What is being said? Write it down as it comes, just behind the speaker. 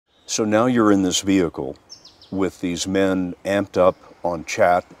So now you're in this vehicle with these men amped up on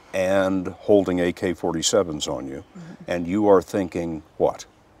chat and holding AK-47s on you, and you are thinking what?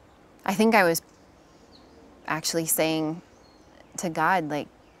 I think I was actually saying to God, like,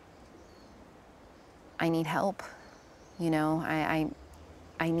 I need help. You know, I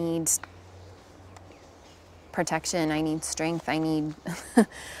need protection, I need strength, I need,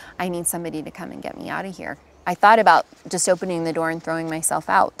 I need somebody to come and get me out of here. I thought about just opening the door and throwing myself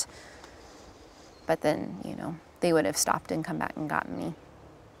out, but then, you know, they would have stopped and come back and gotten me.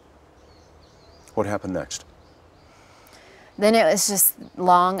 What happened next? Then it was just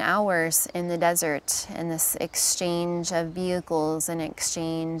long hours in the desert and this exchange of vehicles and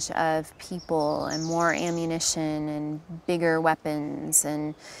exchange of people and more ammunition and bigger weapons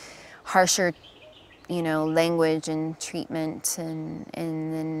and harsher, you know, language and treatment. And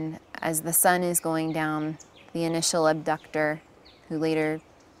then as the sun is going down, the initial abductor, who later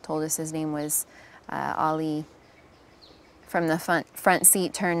told us his name was Ali, from the front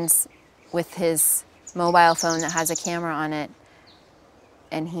seat turns with his mobile phone that has a camera on it,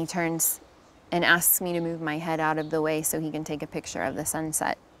 and he turns and asks me to move my head out of the way so he can take a picture of the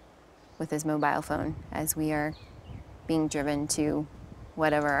sunset with his mobile phone as we are being driven to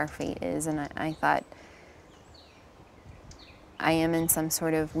whatever our fate is. And I thought, I am in some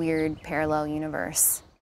sort of weird parallel universe.